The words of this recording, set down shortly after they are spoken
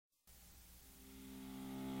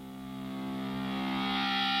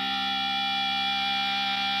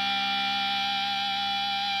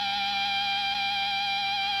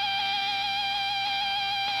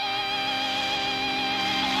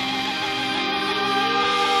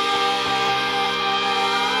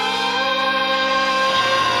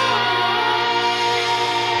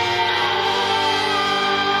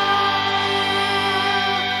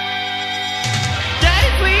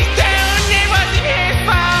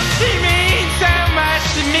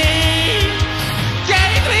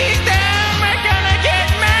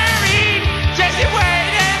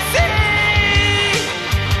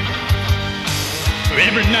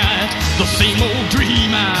same old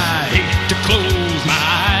dream. I hate to close my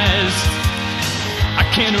eyes. I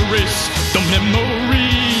can't erase the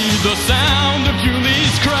memory, the sound of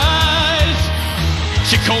Julie's cries.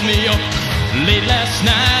 She called me up late last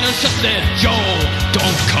night and she said, Joel,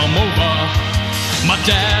 don't come over. My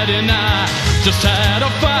dad and I just had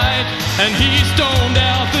a fight and he stormed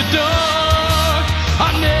out the door.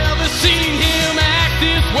 I've never seen him act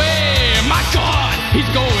this way. My God, he's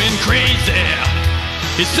going crazy.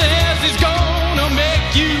 He says he's gonna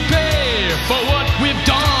make you pay for what we've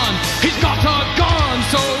done. He's got a gun,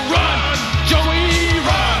 so run, Joey,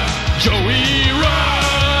 run, Joey,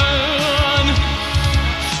 run.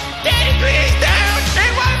 Daddy, please don't.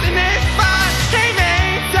 It wasn't his fault. He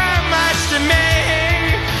meant so much to me.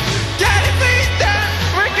 Daddy, please don't.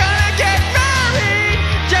 We're gonna get married.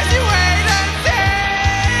 Just you wait and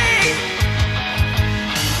see.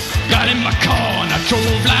 Got in my car and I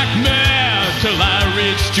drove like mad till I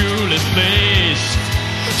reached Julie's place.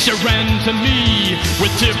 She ran to me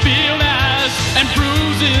with tear-filled eyes and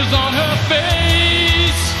bruises on her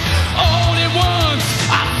face. All at once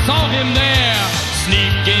I saw him there,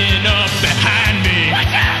 sneaking up behind me.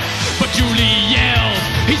 But Julie yelled,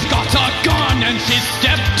 he's got a gun, and she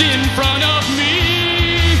stepped in front of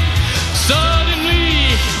me.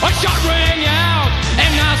 Suddenly a shot rang out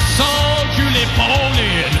and I saw Julie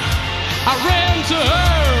falling. I ran to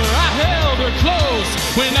her, I held her close.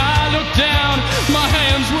 When I looked down, my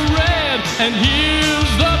hands were red, and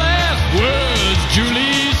here's the last words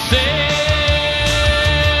Julie said.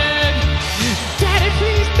 Daddy,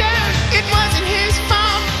 please don't. It wasn't his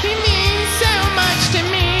fault. He means so much to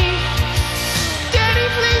me. Daddy,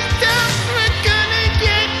 please don't. We're gonna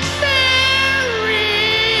get married.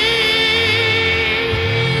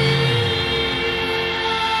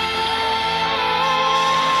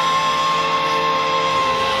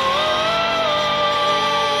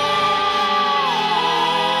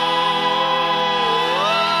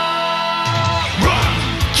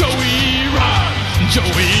 Joey, run,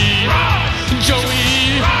 Joey, run,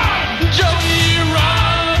 Joey, run, Joey.